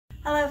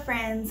Hello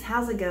friends,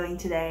 how's it going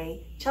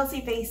today? Chelsea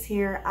Face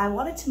here. I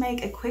wanted to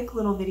make a quick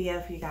little video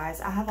for you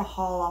guys. I have a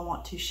haul I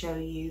want to show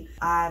you.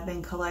 I've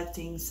been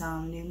collecting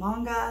some new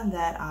manga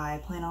that I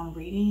plan on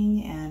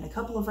reading and a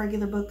couple of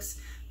regular books,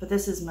 but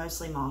this is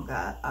mostly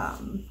manga.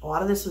 A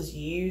lot of this was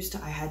used.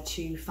 I had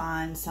to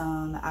find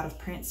some out of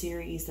print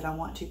series that I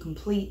want to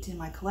complete in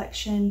my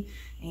collection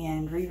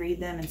and reread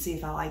them and see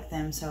if I like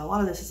them. So a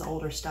lot of this is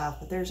older stuff,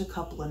 but there's a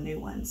couple of new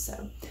ones.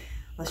 So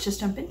let's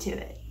just jump into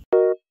it.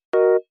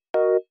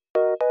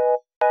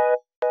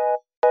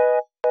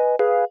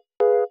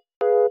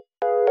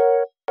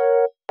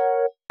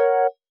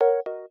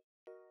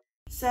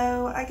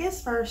 So I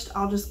guess first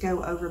I'll just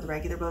go over the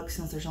regular books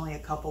since there's only a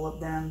couple of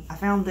them. I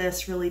found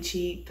this really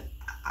cheap.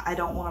 I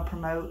don't want to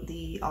promote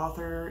the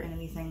author and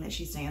anything that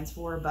she stands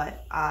for,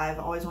 but I've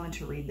always wanted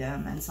to read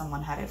them and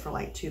someone had it for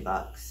like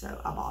 $2, so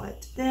I bought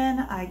it. Then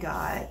I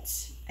got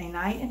A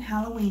Night in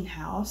Halloween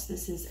House.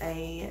 This is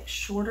a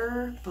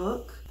shorter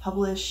book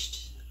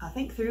published I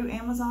think through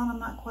Amazon, I'm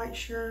not quite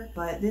sure,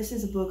 but this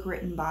is a book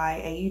written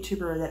by a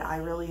YouTuber that I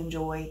really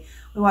enjoy.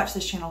 We watch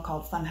this channel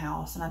called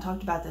Funhouse, and I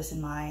talked about this in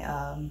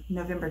my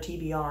November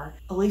TBR.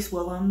 Elise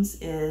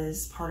Willems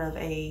is part of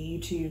a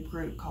YouTube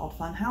group called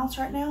Funhouse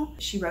right now.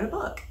 She wrote a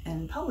book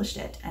and published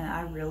it, and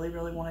I really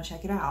want to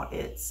check it out.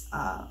 It's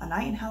A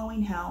Night in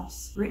Halloween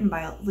House, written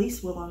by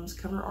Elise Willems,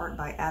 cover art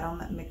by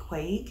Adam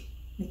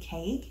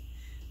McCaig.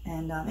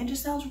 And it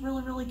just sounds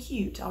really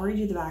cute. I'll read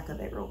you the back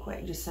of it real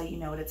quick, just so you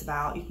know what it's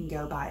about. You can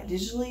go buy it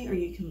digitally or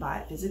you can buy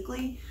it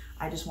physically.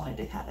 I just wanted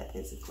to have it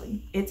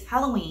physically. It's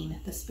Halloween,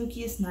 the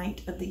spookiest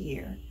night of the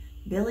year.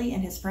 Billy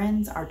and his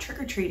friends are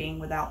trick-or-treating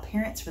without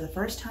parents for the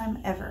first time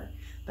ever.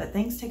 But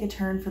things take a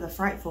turn for the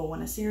frightful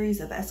when a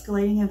series of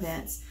escalating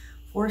events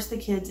force the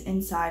kids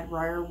inside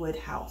Briarwood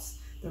House,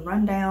 the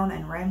rundown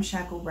and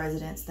ramshackle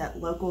residence that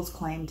locals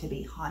claim to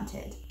be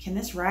haunted. Can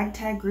this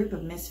ragtag group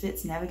of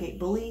misfits navigate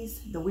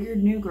bullies, the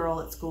weird new girl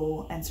at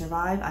school, and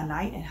survive a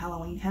night in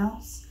Halloween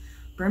House?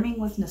 Brimming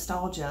with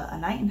nostalgia, A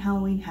Night in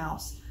Halloween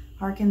House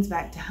harkens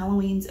back to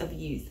Halloween's of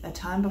youth, a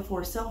time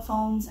before cell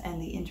phones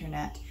and the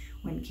internet,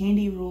 when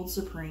candy ruled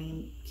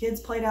supreme,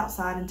 kids played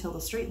outside until the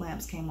street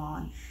lamps came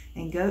on,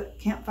 and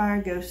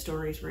campfire ghost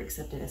stories were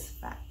accepted as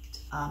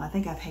fact. I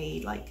think I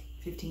paid like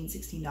 $15,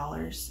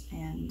 $16,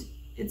 and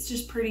it's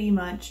just pretty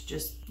much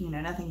just, you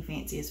know, nothing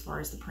fancy as far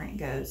as the print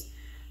goes.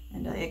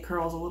 And it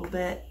curls a little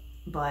bit,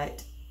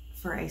 but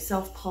for a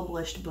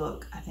self-published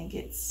book, I think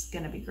it's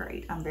gonna be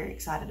great. I'm very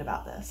excited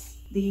about this.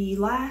 The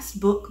last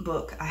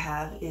book I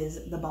have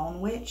is The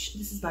Bone Witch.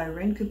 This is by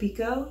Rin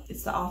Kupiko.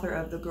 It's the author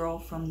of The Girl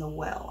from the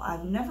Well.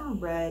 I've never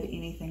read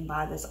anything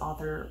by this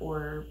author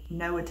or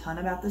know a ton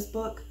about this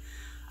book.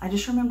 I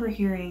just remember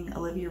hearing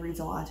Olivia Reads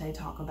a Latte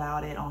talk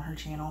about it on her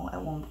channel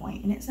at one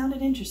point, and it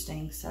sounded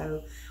interesting.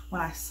 So when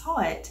I saw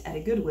it at a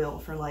Goodwill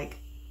for like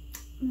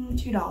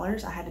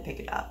 $2, I had to pick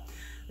it up.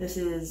 This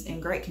is in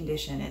great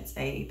condition. It's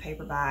a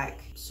paperback.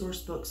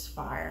 Source Books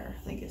Fire,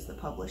 I think is the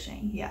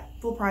publishing. Yeah,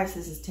 full price.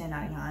 This is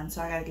 $10.99,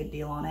 so I got a good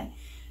deal on it,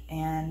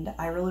 and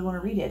I really want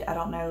to read it. I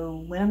don't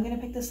know when I'm gonna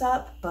pick this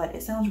up, but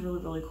it sounds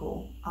really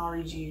cool. I'll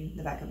read you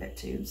the back of it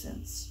too,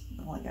 since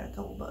I've only got a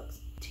couple books.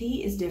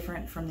 T is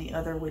different from the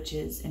other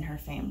witches in her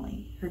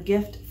family. Her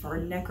gift for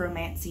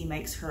necromancy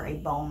makes her a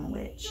bone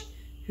witch,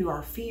 who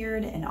are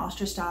feared and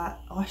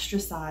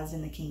ostracized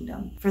in the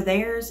kingdom. For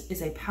theirs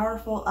is a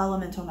powerful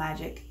elemental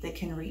magic that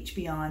can reach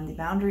beyond the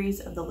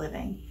boundaries of the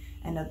living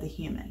and of the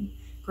human.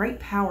 Great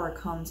power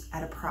comes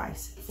at a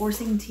price,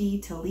 forcing T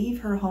to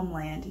leave her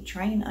homeland to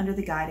train under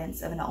the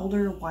guidance of an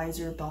older,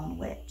 wiser bone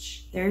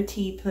witch. There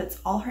T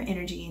puts all her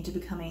energy into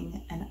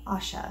becoming an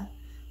Asha,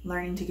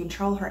 learning to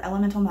control her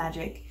elemental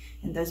magic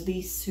and those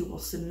beasts who will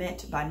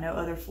submit by no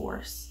other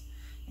force.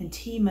 And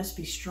T must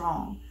be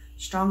strong,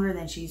 stronger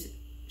than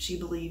she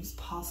believes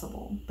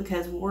possible,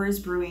 because war is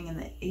brewing in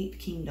the 8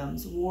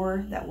 kingdoms,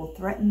 war that will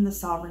threaten the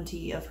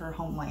sovereignty of her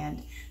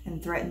homeland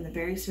and threaten the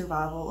very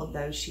survival of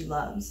those she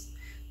loves.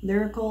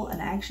 Lyrical and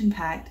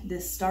action-packed,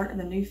 this start of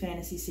a new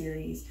fantasy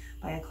series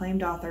by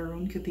acclaimed author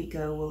Rin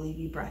Kupiko will leave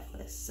you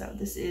breathless. So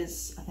this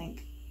is, I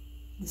think,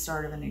 the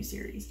start of a new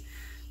series.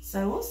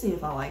 So we'll see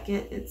if I like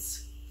it.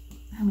 It's,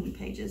 how many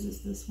pages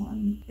is this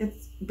one?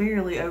 It's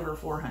barely over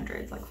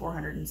 400, like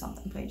 400 and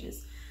something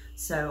pages.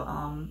 So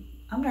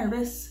I'm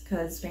nervous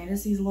because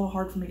fantasy is a little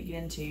hard for me to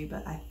get into,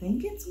 but I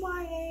think it's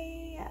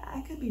YA.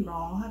 I could be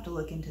wrong. I'll have to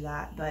look into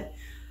that. But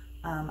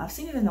I've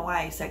seen it in the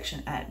YA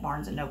section at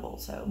Barnes & Noble,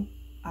 so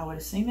I would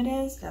assume it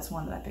is. That's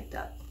one that I picked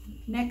up.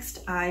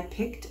 Next, I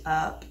picked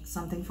up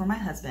something for my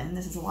husband.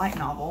 This is a light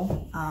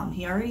novel.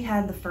 He already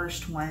had the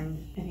first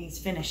one and he's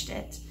finished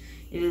it.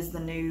 It is the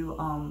new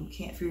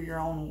Can't Fear Your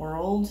Own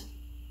World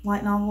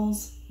light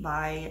novels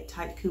by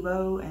Tite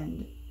Kubo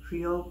and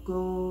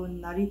Ryoko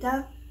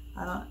Narita.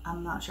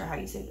 I'm not sure how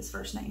you say this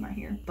first name right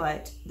here,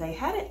 but they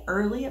had it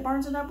early at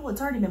Barnes & Noble. It's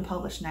already been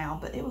published now,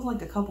 but it was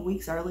like a couple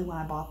weeks early when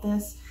I bought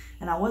this,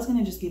 and I was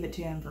gonna just give it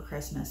to him for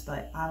Christmas,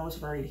 but I was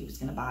worried he was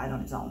gonna buy it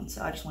on his own,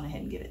 so I just went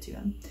ahead and give it to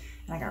him.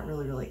 and I got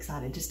really, really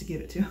excited just to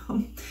give it to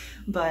him.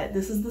 But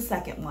this is the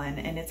second one,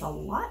 and it's a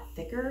lot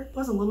thicker. It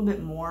was a little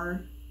bit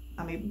more,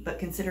 I mean, but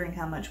considering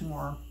how much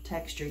more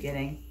text you're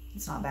getting,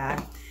 it's not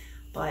bad.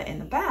 But in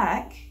the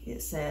back,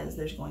 it says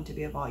there's going to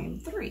be a volume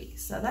 3.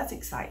 So that's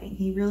exciting.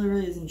 He really,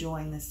 really is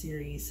enjoying this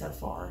series so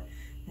far.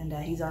 And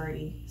he's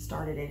already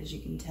started it, as you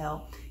can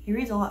tell. He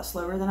reads a lot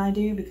slower than I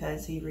do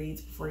because he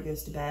reads before he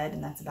goes to bed,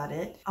 and that's about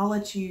it. I'll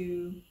let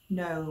you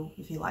know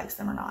if he likes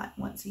them or not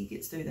once he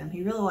gets through them.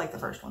 He really liked the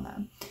first one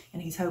though.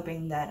 And he's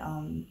hoping that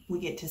we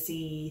get to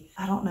see,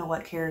 I don't know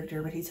what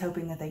character, but he's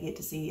hoping that they get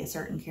to see a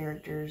certain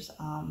character's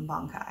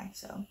bankai.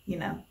 So, you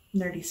know,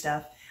 nerdy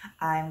stuff.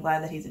 I'm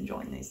glad that he's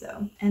enjoying these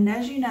though. And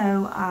as you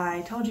know,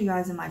 I told you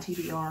guys in my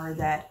TBR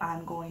that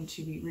I'm going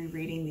to be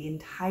rereading the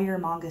entire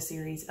manga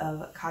series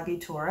of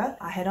Kagetora.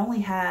 I had only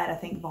had, I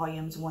think,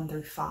 volumes 1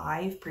 through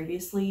 5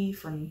 previously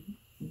from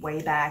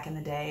way back in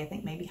the day. I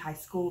think maybe high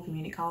school,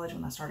 community college,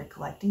 when I started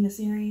collecting the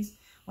series,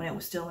 when it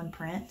was still in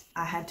print.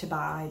 I had to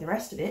buy the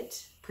rest of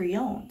it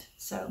pre-owned.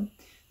 So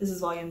this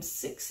is volumes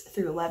 6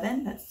 through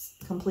 11. That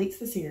completes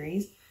the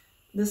series.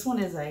 This one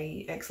is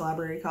a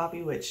ex-library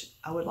copy, which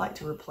I would like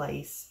to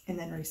replace and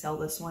then resell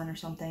this one or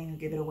something, or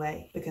give it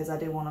away, because I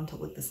do want them to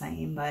look the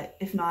same. But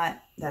if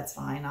not, that's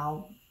fine.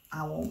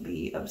 I won't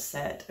be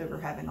upset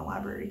over having a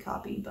library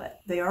copy,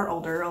 but they are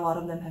older. A lot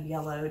of them have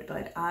yellowed,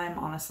 but I'm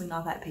honestly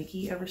not that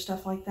picky over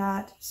stuff like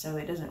that, so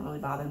it doesn't really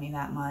bother me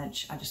that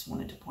much. I just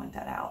wanted to point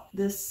that out.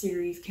 This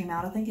series came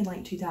out, I think, in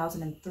like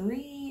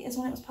 2003 is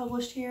when it was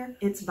published here.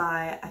 It's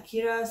by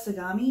Akira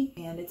Sagami,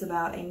 and it's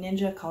about a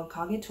ninja called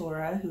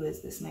Kagetora, who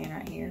is this man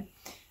right here.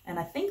 And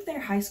I think they're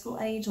high school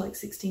age, like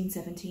 16,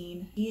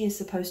 17. He is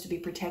supposed to be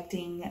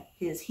protecting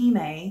his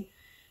Hime,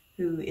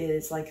 who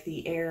is like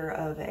the heir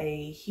of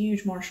a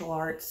huge martial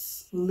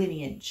arts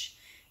lineage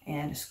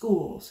and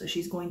school. So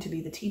she's going to be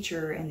the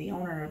teacher and the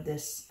owner of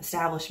this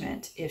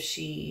establishment if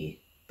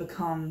she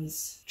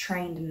becomes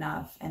trained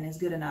enough and is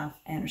good enough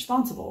and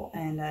responsible.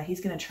 And he's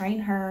going to train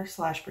her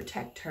 /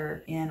 protect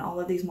her in all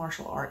of these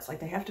martial arts. Like,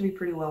 they have to be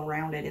pretty well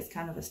rounded. It's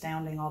kind of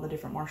astounding, all the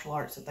different martial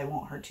arts that they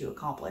want her to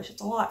accomplish.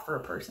 It's a lot for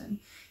a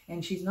person.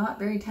 And she's not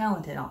very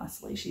talented,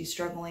 honestly. She's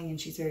struggling, and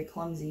she's very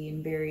clumsy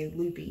and very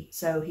loopy.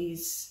 So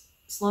he's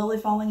slowly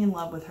falling in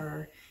love with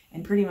her,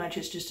 and pretty much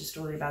it's just a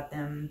story about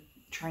them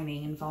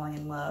training and falling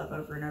in love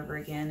over and over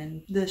again,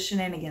 and the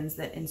shenanigans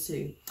that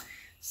ensue.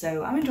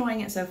 So I'm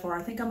enjoying it so far.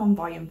 I think I'm on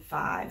volume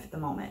 5 at the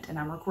moment, and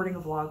I'm recording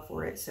a vlog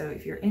for it. So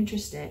if you're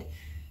interested,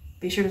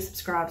 be sure to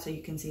subscribe so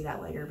you can see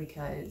that later,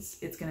 because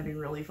it's going to be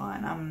really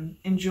fun. I'm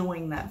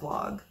enjoying that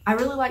vlog. I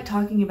really like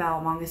talking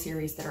about manga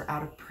series that are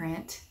out of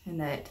print and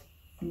that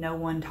no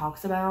one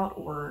talks about,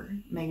 or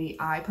maybe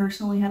I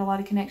personally had a lot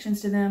of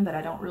connections to them, but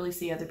I don't really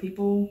see other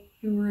people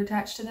who were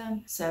attached to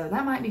them. So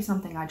that might be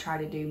something I try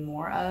to do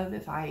more of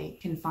if I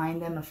can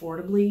find them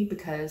affordably,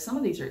 because some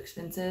of these are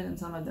expensive and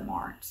some of them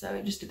aren't. So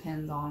it just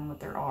depends on what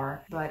there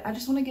are. But I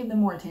just want to give them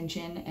more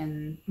attention,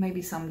 and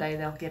maybe someday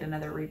they'll get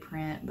another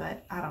reprint,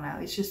 but I don't know.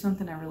 It's just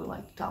something I really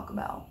like to talk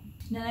about.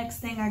 The next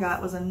thing I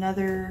got was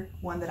another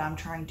one that I'm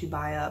trying to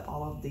buy up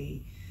all of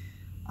the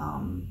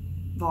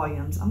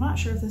volumes. I'm not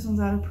sure if this one's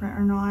out of print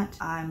or not.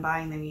 I'm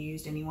buying them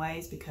used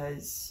anyways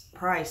because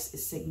price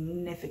is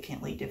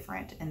significantly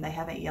different, and they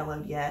haven't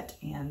yellowed yet,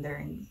 and they're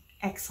in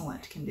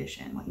excellent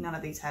condition. Like, none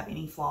of these have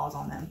any flaws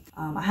on them.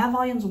 I have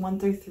volumes 1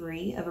 through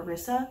 3 of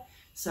Arisa,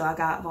 so I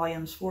got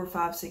volumes 4,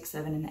 5, 6,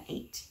 7, and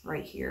 8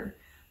 right here.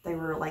 They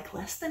were like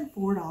less than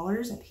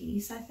 $4 a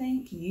piece, I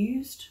think,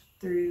 used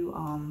through,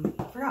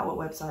 I forgot what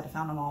website I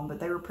found them on, but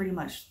they were pretty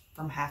much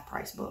from Half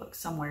Price Books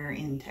somewhere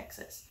in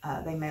Texas.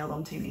 They mailed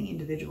them to me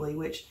individually,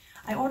 which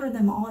I ordered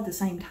them all at the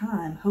same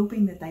time,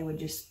 hoping that they would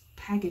just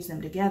package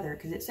them together,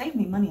 because it saved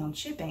me money on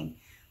shipping,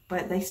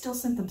 but they still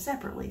sent them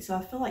separately. So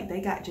I feel like they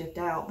got gypped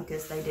out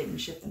because they didn't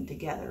ship them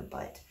together,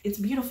 but it's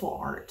beautiful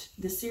art.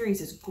 This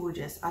series is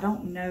gorgeous. I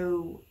don't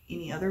know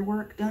any other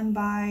work done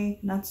by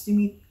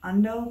Natsumi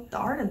Ando. The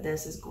art of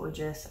this is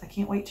gorgeous. I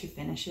can't wait to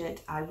finish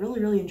it. I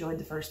really, really enjoyed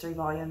the first 3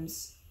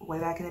 volumes way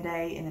back in the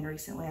day, and then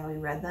recently I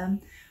reread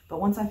them.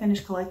 But once I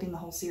finish collecting the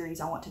whole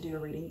series, I want to do a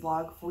reading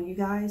vlog for you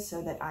guys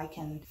so that I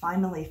can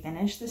finally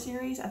finish the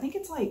series. I think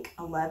it's like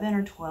 11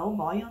 or 12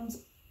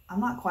 volumes. I'm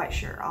not quite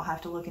sure. I'll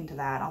have to look into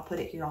that. I'll put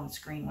it here on the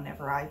screen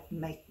whenever I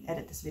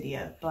edit this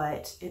video.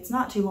 But it's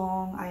not too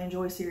long. I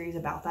enjoy series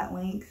about that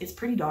length. It's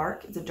pretty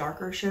dark. It's a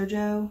darker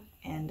shoujo,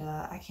 and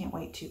I can't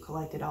wait to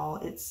collect it all.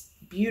 It's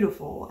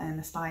beautiful, and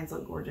the spines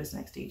look gorgeous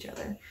next to each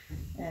other.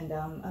 And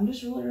I'm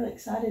just really, really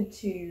excited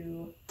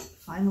to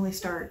finally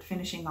start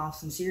finishing off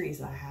some series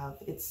that I have.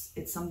 It's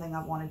something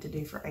I've wanted to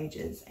do for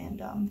ages,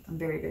 and I'm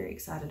very, very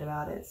excited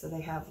about it. So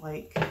they have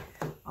like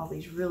all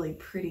these really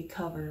pretty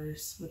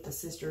covers with the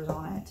sisters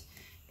on it.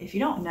 If you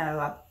don't know,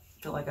 I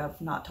feel like I've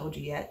not told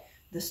you yet,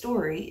 the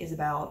story is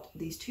about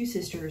these 2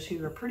 sisters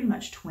who are pretty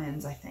much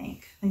twins, I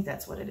think. I think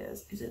that's what it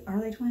is. Are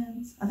they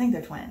twins? I think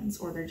they're twins,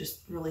 or they're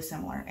just really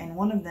similar. And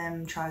one of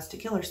them tries to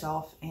kill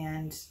herself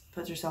and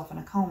puts herself in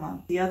a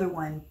coma. The other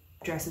one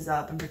dresses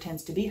up and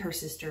pretends to be her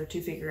sister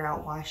to figure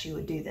out why she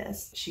would do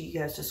this. She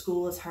goes to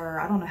school as her.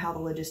 I don't know how the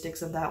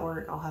logistics of that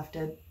work. I'll have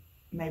to,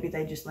 maybe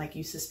they just make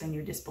you suspend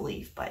your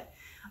disbelief, but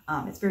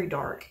it's very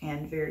dark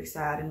and very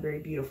sad and very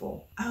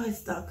beautiful. Oh,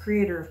 it's the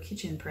creator of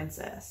Kitchen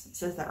Princess. It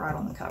says that right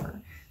on the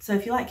cover. So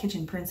if you like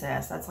Kitchen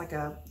Princess, that's like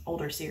a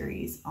older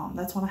series.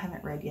 That's one I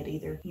haven't read yet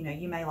either. You know,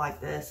 you may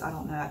like this. I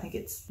don't know. I think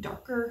it's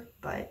darker,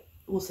 but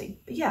we'll see.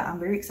 But yeah, I'm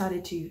very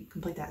excited to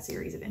complete that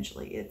series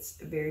eventually. It's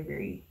very,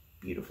 very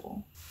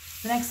beautiful.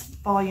 The next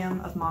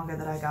volume of manga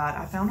that I got,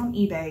 I found on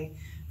eBay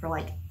for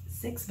like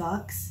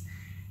 $6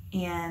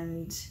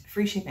 and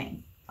free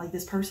shipping. Like,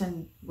 this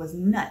person was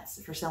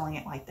nuts for selling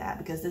it like that,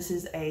 because this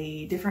is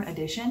a different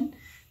edition.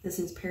 This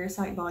is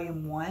Parasite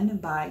Volume 1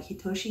 by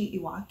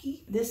Hitoshi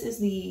Iwaki. This is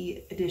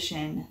the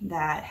edition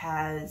that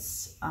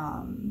has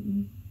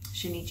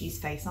Shinichi's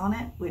face on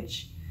it,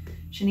 which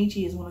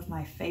Shinichi is one of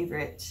my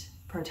favorite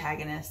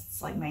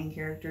protagonists, like main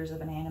characters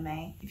of an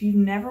anime. If you've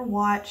never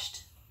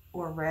watched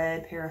or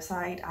read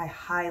Parasite, I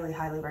highly,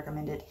 highly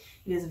recommend it.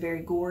 It is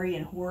very gory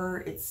and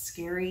horror. It's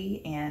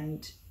scary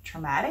and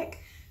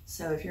traumatic.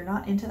 So if you're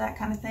not into that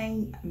kind of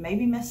thing,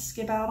 maybe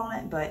skip out on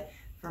it, but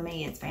for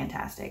me, it's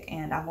fantastic.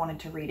 And I've wanted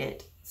to read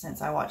it since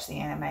I watched the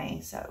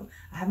anime. So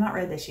I have not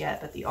read this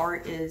yet, but the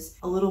art is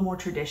a little more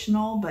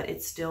traditional, but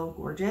it's still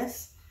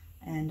gorgeous.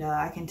 And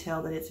I can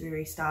tell that it's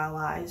very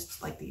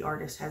stylized, like the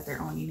artist has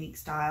their own unique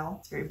style.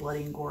 It's very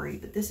bloody and gory,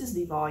 but this is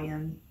the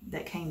volume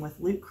that came with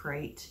Loot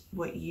Crate.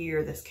 What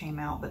year this came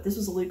out, but this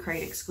was a Loot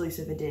Crate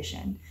exclusive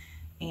edition.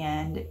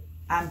 And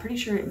I'm pretty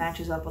sure it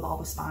matches up with all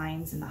the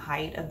spines and the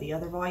height of the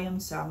other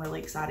volumes, so I'm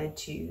really excited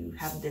to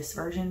have this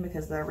version,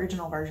 because the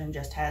original version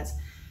just has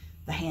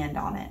the hand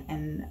on it,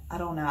 and I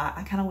don't know,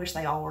 I kind of wish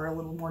they all were a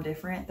little more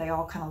different. They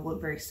all kind of look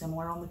very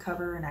similar on the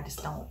cover, and I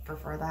just don't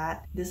prefer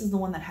that. This is the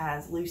one that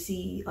has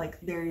Lucy. Like,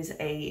 there is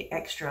a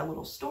extra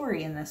little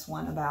story in this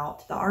one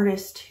about the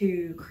artist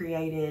who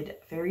created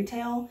Fairy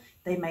Tail.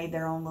 They made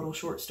their own little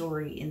short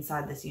story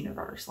inside this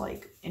universe,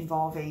 like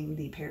involving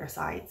the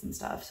parasites and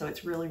stuff. So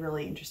it's really,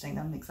 really interesting.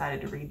 I'm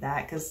excited to read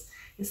that because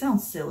it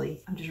sounds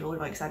silly. I'm just really,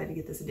 really excited to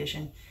get this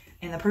edition.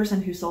 And the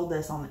person who sold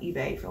this on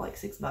eBay for like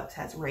 $6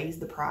 has raised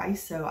the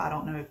price. So I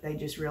don't know if they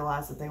just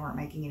realized that they weren't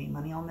making any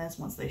money on this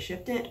once they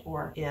shipped it,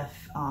 or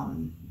if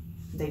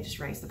they just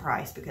raised the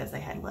price because they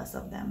had less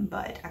of them.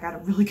 But I got a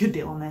really good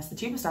deal on this. The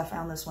cheapest I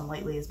found this one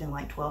lately has been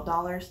like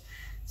 $12.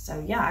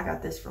 So yeah, I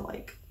got this for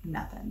like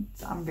nothing.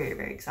 So I'm very,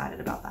 very excited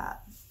about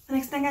that. The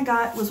next thing I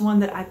got was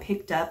one that I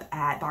picked up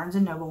at Barnes &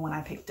 Noble when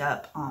I picked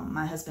up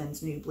my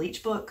husband's new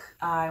Bleach book.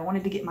 I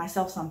wanted to get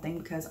myself something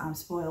because I'm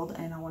spoiled,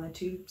 and I wanted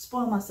to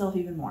spoil myself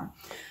even more.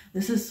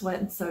 This is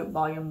Sweat and Soap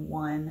Volume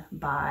 1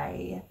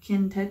 by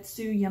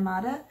Kintetsu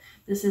Yamada.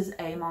 This is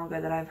a manga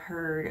that I've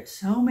heard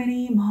so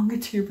many manga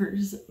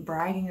tubers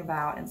bragging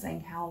about and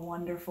saying how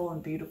wonderful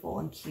and beautiful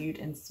and cute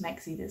and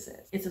smexy this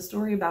is. It's a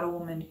story about a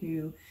woman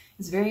who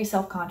is very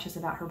self-conscious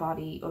about her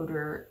body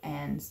odor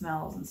and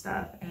smells and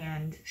stuff,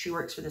 and she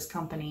works for this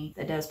company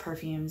that does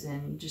perfumes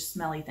and just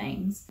smelly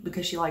things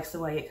because she likes the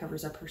way it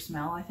covers up her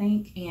smell, I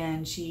think.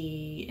 And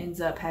she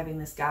ends up having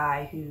this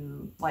guy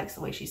who likes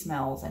the way she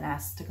smells and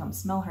asks to come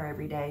smell her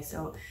every day.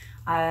 So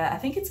I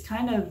think it's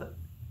kind of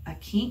a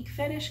kink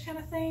fetish kind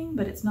of thing,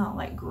 but it's not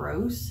like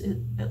gross,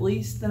 at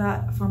least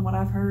that from what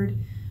I've heard.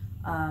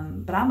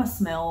 But I'm a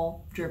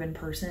smell driven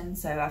person,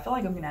 so I feel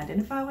like I'm gonna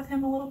identify with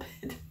him a little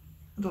bit.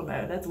 I don't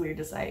know, that's weird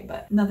to say,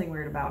 but nothing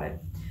weird about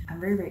it. I'm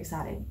very, very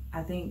excited.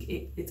 I think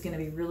it's going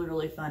to be really,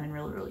 really fun and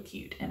really, really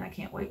cute, and I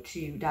can't wait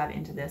to dive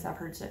into this. I've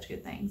heard such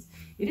good things.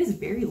 It is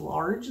very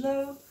large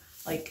though.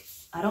 Like,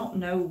 I don't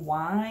know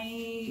why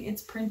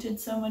it's printed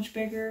so much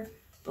bigger,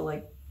 but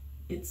like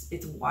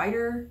it's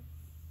wider.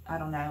 I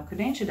don't know.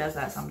 Kodansha does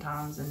that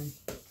sometimes, and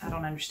I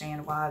don't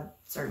understand why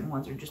certain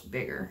ones are just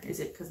bigger. Is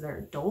it because they're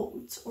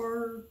adults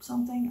or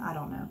something? I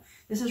don't know.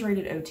 This is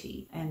rated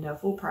OT, and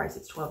full price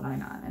it's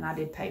 $12.99, and I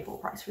did pay full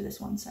price for this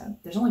one, so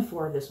there's only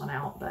 4 of this one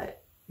out,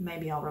 but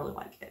maybe I'll really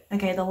like it.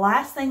 Okay, the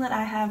last thing that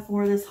I have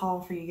for this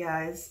haul for you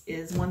guys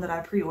is one that I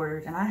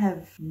pre-ordered, and I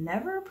have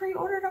never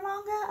pre-ordered a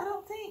manga,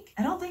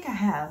 I don't think I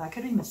have. I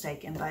could be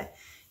mistaken, but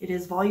it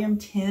is volume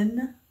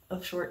 10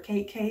 of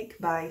Shortcake Cake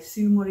by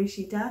Sue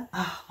Morishita.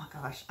 Oh my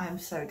gosh, I'm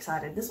so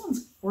excited. This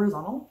one's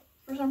horizontal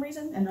for some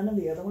reason, and none of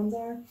the other ones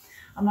are.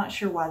 I'm not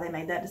sure why they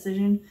made that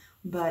decision,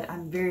 but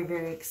I'm very,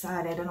 very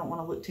excited. I don't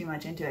want to look too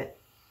much into it.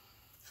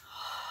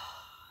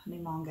 New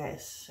manga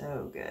is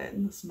so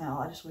good. The smell,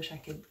 I just wish I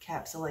could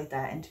encapsulate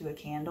that into a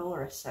candle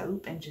or a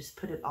soap and just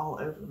put it all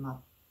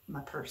over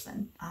my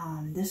person.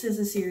 This is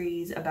a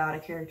series about a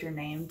character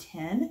named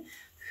Ten,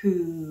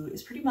 who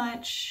is pretty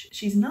much,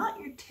 she's not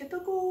your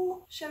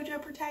typical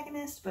shoujo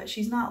protagonist, but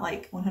she's not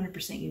like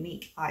 100%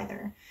 unique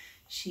either.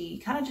 She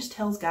kind of just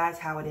tells guys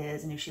how it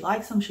is, and if she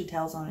likes them, she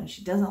tells them, and if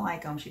she doesn't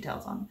like them, she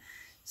tells them.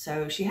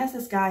 So she has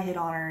this guy hit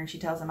on her, and she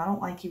tells him, I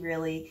don't like you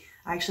really,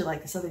 I actually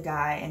like this other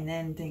guy, and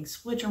then things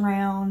switch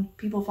around,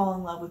 people fall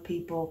in love with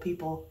people,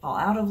 people fall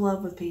out of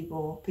love with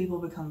people, people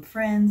become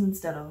friends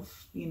instead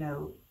of, you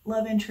know,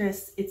 love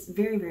interests. It's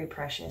very, very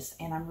precious,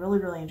 and I'm really,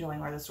 really enjoying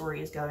where the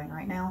story is going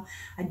right now.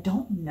 I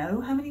don't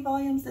know how many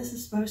volumes this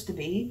is supposed to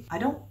be. I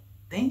don't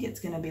think it's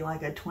going to be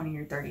like a 20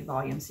 or 30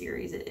 volume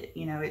series.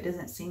 You know, it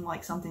doesn't seem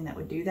like something that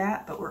would do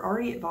that, but we're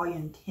already at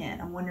volume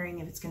 10. I'm wondering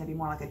if it's going to be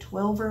more like a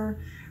 12er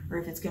or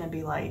if it's going to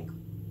be like,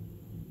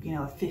 you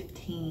know, a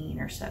 15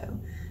 or so.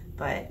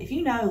 But if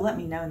you know, let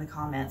me know in the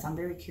comments. I'm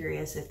very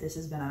curious if this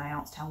has been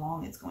announced, how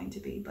long it's going to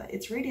be. But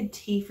it's rated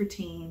T for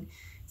teen.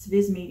 It's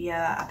Viz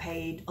Media. I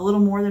paid a little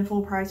more than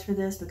full price for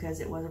this because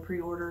it was a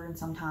pre-order, and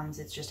sometimes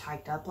it's just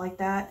hiked up like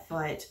that.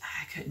 But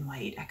I couldn't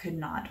wait. I could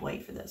not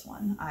wait for this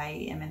one.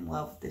 I am in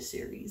love with this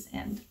series,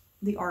 and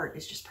the art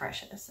is just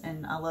precious.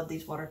 And I love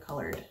these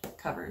watercolored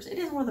covers. It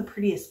is one of the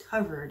prettiest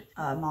covered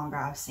manga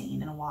I've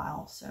seen in a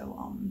while.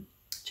 So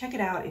check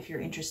it out if you're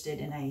interested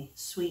in a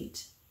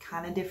sweet,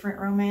 kind of different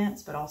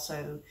romance, but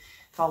also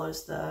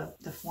follows the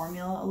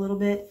formula a little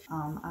bit.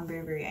 I'm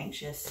very, very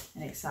anxious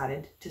and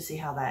excited to see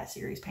how that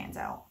series pans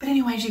out. But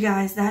anyways, you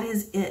guys, that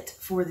is it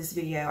for this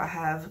video. I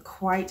have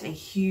quite a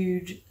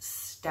huge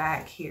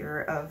stack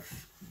here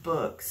of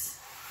books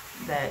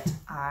that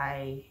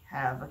I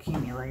have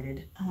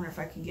accumulated. I wonder if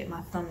I can get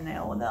my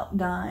thumbnail without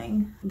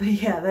dying. But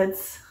yeah,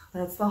 that's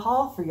the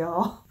haul for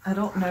y'all. I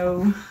don't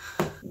know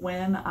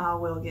when I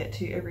will get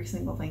to every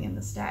single thing in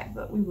the stack,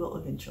 but we will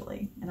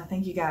eventually. And I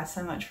thank you guys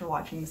so much for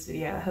watching this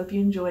video. I hope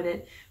you enjoyed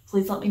it.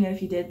 Please let me know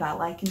if you did by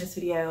liking this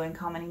video and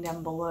commenting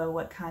down below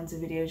what kinds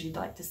of videos you'd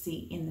like to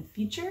see in the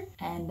future.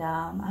 And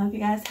I hope you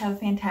guys have a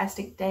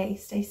fantastic day.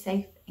 Stay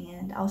safe,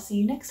 and I'll see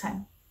you next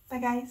time. Bye,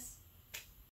 guys.